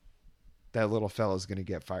that little fella's going to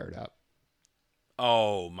get fired up.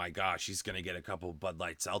 Oh my gosh, he's going to get a couple Bud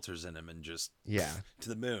Light seltzers in him and just Yeah. to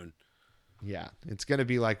the moon. Yeah, it's going to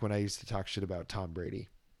be like when I used to talk shit about Tom Brady.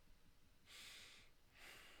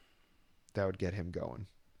 That would get him going.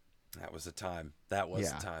 That was a time. That was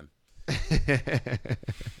Yeah. a time.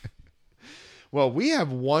 Well, we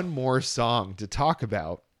have one more song to talk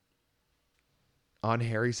about on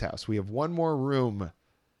Harry's House. We have one more room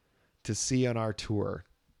to see on our tour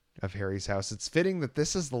of Harry's House. It's fitting that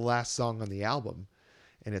this is the last song on the album,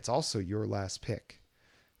 and it's also your last pick.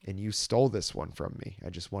 And you stole this one from me. I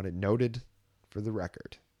just want it noted for the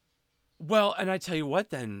record. Well, and I tell you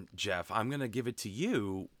what then, Jeff, I'm going to give it to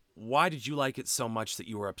you. Why did you like it so much that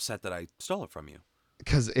you were upset that I stole it from you?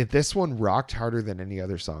 Because this one rocked harder than any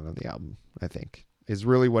other song on the album, I think, is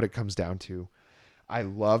really what it comes down to. I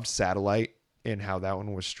loved Satellite and how that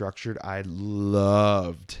one was structured. I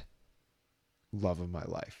loved Love of My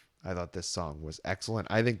Life. I thought this song was excellent.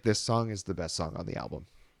 I think this song is the best song on the album.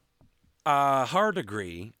 Hard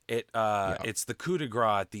agree. It's the coup de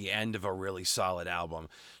grace at the end of a really solid album.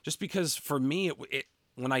 Just because for me,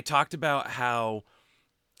 when I talked about how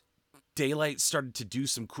Daylight started to do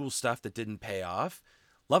some cool stuff that didn't pay off,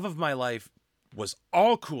 Love of My Life was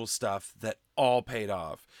all cool stuff that all paid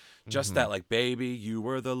off. Just that, like, baby, you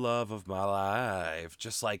were the love of my life.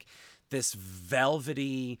 Just like this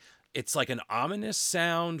velvety, it's like an ominous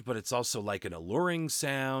sound, but it's also like an alluring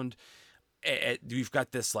sound. We've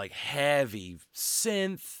got this like heavy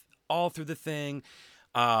synth all through the thing.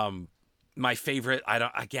 My favorite,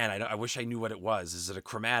 I wish I knew what it was. Is it a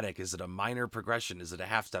chromatic? Is it a minor progression? Is it a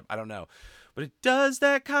half step? I don't know. But it does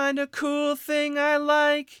that kind of cool thing I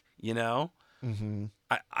like, you know? Mm-hmm.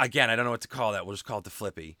 I don't know what to call that. We'll just call it the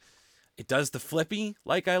flippy. It does the flippy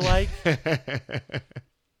like I like.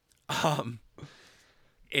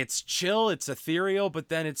 It's chill, it's ethereal, but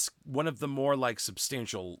then it's one of the more like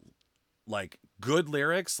substantial, like good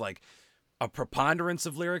lyrics, like a preponderance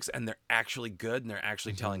of lyrics, and they're actually good and they're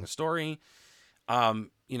actually telling a story.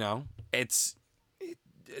 You know,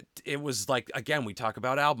 it was like, again, we talk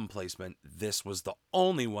about album placement. This was the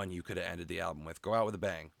only one you could have ended the album with. Go out with a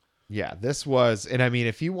bang. Yeah, this was, and I mean,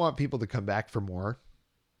 if you want people to come back for more,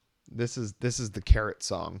 this is the carrot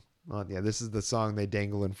song. This is the song they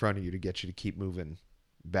dangle in front of you to get you to keep moving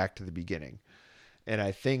back to the beginning. And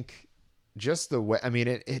I think just the way, I mean,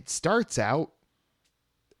 it starts out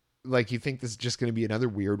like you think this is just going to be another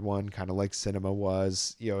weird one, kind of like Cinema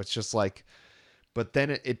was, you know, it's just like, but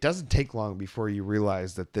then it doesn't take long before you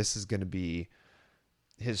realize that this is going to be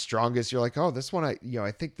his strongest. You're like, oh, this one,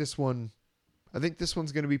 I think this one's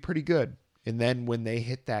going to be pretty good. And then when they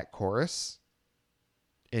hit that chorus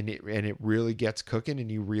and it really gets cooking,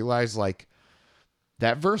 and you realize like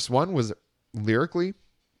that verse 1 was lyrically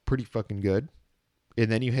pretty fucking good.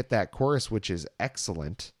 And then you hit that chorus, which is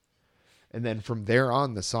excellent. And then from there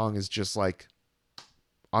on, the song is just like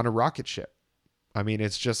on a rocket ship. I mean,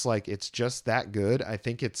 it's just that good. I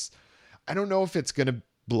don't know if it's going to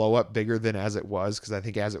blow up bigger than As It Was, because I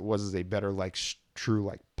think As It Was is a better, like, true,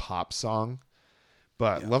 like, pop song.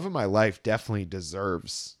 But Love of My Life definitely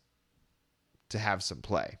deserves to have some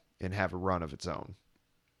play and have a run of its own.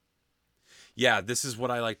 Yeah, this is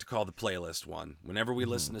what I like to call the playlist one. Whenever we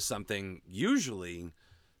listen to something, usually,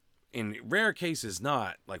 in rare cases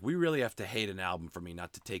not, like, we really have to hate an album for me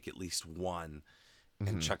not to take at least one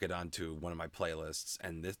and chuck it onto one of my playlists.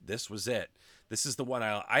 And this was it. This is the one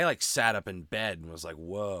I like sat up in bed and was like,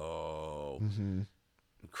 whoa. And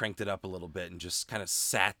cranked it up a little bit and just kind of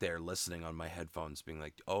sat there listening on my headphones being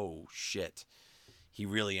like, oh shit, he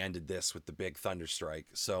really ended this with the big thunderstrike.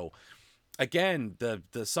 So again,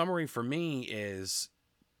 the summary for me is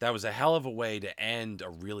that was a hell of a way to end a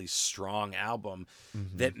really strong album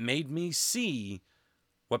that made me see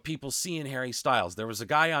what people see in Harry Styles. There was a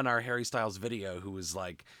guy on our Harry Styles video who was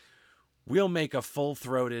like, we'll make a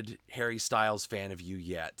full-throated Harry Styles fan of you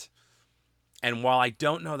yet. And while I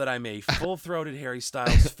don't know that I'm a full-throated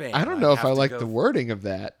HarryStyles fan, I don't know if I like the wording of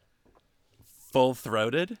that.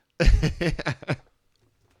 Full-throated? It's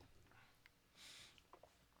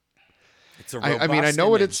a robust I mean, I know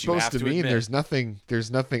what it's image, supposed to mean. There's nothing,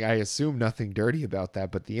 I assume nothing dirty about that,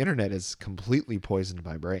 but the internet has completely poisoned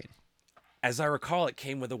my brain. As I recall, it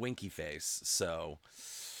came with a winky face, so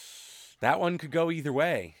that one could go either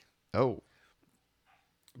way. Oh.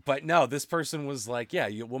 But no, this person was like, yeah,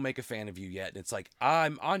 we'll make a fan of you yet. And it's like,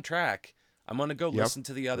 I'm on track. I'm going to go listen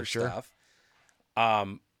to the other stuff.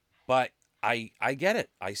 But I get it.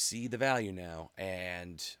 I see the value now,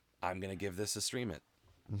 and I'm going to give this a stream it.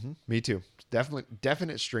 Me too.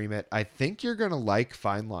 Definite stream it. I think you're going to like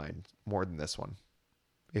Fine Line more than this one.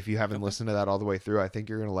 If you haven't listened to that all the way through, I think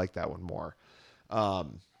you're going to like that one more.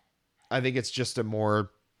 I think it's just a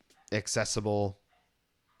more accessible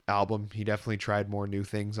album. He definitely tried more new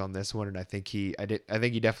things on this one, and I think he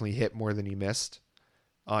definitely hit more than he missed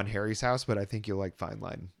on Harry's House, but I think you'll like Fine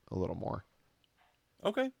Line a little more.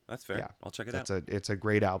 Okay, that's fair. Yeah, I'll check it out. it's a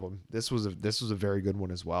great album. This was a very good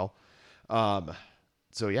one as well.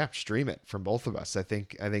 So yeah, stream it from both of us. I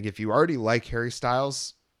think if you already like Harry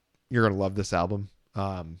Styles, you're gonna love this album.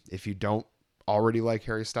 If you don't already like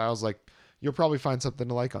Harry Styles, like, you'll probably find something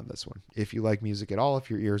to like on this one. If you like music at all, if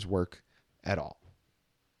your ears work at all.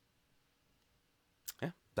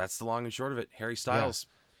 Yeah, that's the long and short of it. Harry Styles,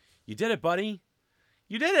 you did it, buddy.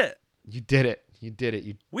 You did it. You did it. You did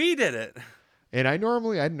it. We did it. And I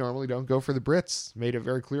normally don't go for the Brits. Made it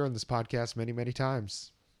very clear on this podcast many, many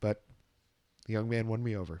times. But the young man won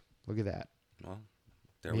me over. Look at that. Well,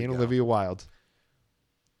 there me we and go. Olivia Wilde.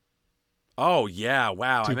 Oh yeah,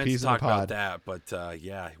 wow. Two I meant peas to in a talk about pod. that, but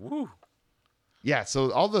yeah, woo. Yeah,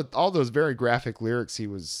 so all those very graphic lyrics he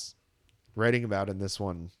was writing about in this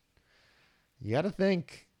one, you got to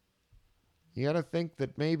think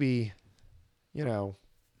that maybe, you know,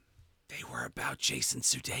 They were about Jason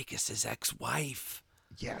Sudeikis' ex-wife.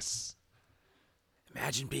 yes.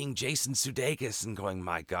 Imagine being Jason Sudeikis and going,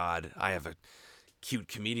 my God, I have a cute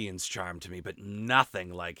comedian's charm to me, but nothing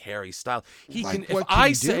like Harry Styles. He Like, can. what If can I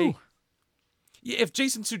he say, do? yeah, if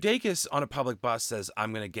Jason Sudeikis on a public bus says,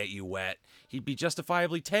 "I'm gonna get you wet," he'd be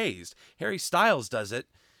justifiably tased. Harry Styles does it,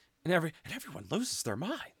 and everyone loses their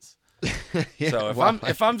minds. Yeah, So if well,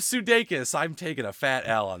 I'm Sudeikis, I'm taking a fat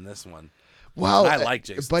L on this one. well, I like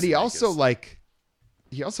Jason but he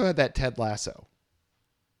Sudeikis. also had that Ted Lasso.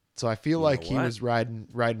 So I feel You like know he what? was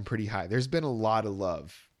riding pretty high. There's been a lot of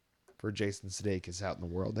love for Jason Sudeikis out in the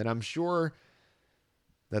world, and I'm sure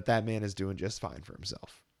that man is doing just fine for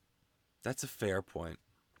himself. That's a fair point.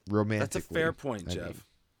 Romantically. That's a fair point, I Jeff.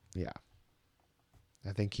 mean, yeah.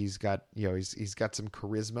 I think he's got, he's got some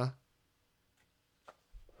charisma.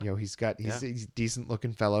 He's a decent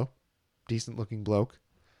looking fellow, decent looking bloke.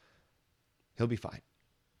 He'll be fine.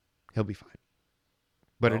 But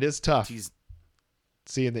Well, it is tough He's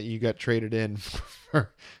seeing that you got traded in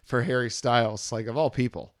for Harry Styles, like, of all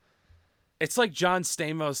people. It's like John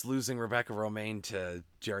Stamos losing Rebecca Romaine to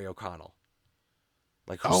Jerry O'Connell.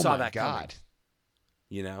 Like, who Oh saw my that coming? God.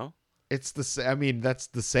 You know? It's that's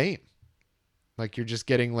the same. Like, you're just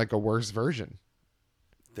getting like a worse version.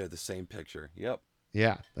 They're the same picture. Yep.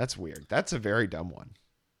 Yeah, that's weird. That's a very dumb one.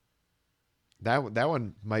 That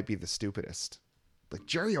one might be the stupidest. Like,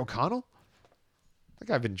 Jerry O'Connell? Like,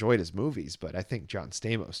 I've enjoyed his movies, but I think John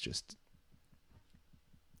Stamos just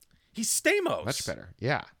He's Stamos. much better.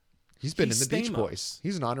 Yeah. He's been He's in the Beach Stamos. Boys.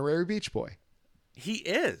 He's an honorary Beach Boy. He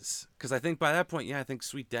is. Because I think by that point, I think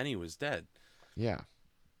Sweet Denny was dead. Yeah.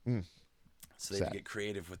 So they had Sad. to get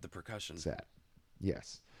creative with the percussion. Sad.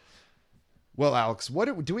 Yes. Well, Alex,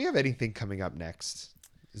 do we have anything coming up next?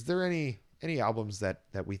 Is there any albums that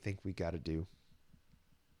we think we got to do?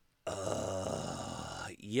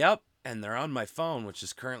 Yep. And they're on my phone, which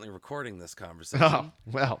is currently recording this conversation. Oh,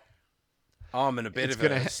 well, I'm in a bit It's of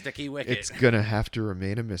gonna a ha- sticky wicket. it's going to have to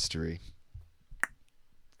remain a mystery.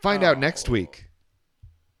 Find out next Oh. week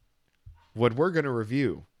what we're going to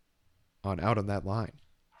review on Out on That Line.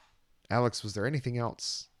 Alex, was there anything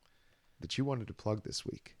else that you wanted to plug this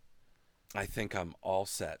week? I think I'm all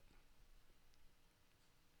set.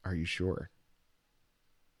 Are you sure?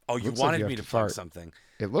 Oh, you Looks like wanted you have me to to plug fart. something.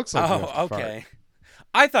 It looks like you have to Oh, fart. okay.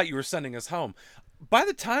 I thought you were sending us home. By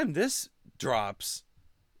the time this drops,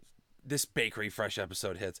 this Bakery Fresh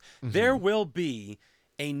episode hits, Mm-hmm. there will be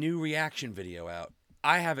a new reaction video out.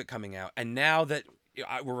 I have it coming out. And now that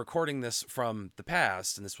we're recording this from the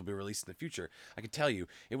past, and this will be released in the future, I can tell you,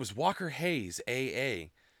 it was Walker Hayes, AA.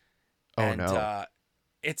 Oh, And, no.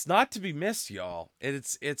 it's not to be missed, y'all.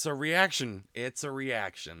 It's a reaction. It's a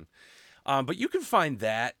reaction. But you can find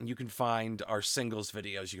that, and you can find our singles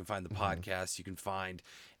videos. You can find the podcast. You can find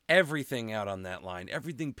everything Out on That Line,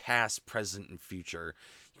 everything past, present, and future.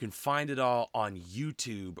 You can find it all on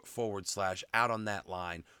YouTube /Out on That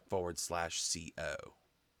Line /CO.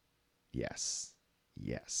 Yes.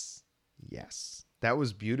 Yes. Yes. That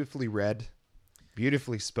was beautifully read,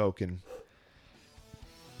 beautifully spoken.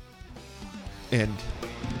 And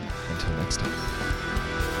until next time.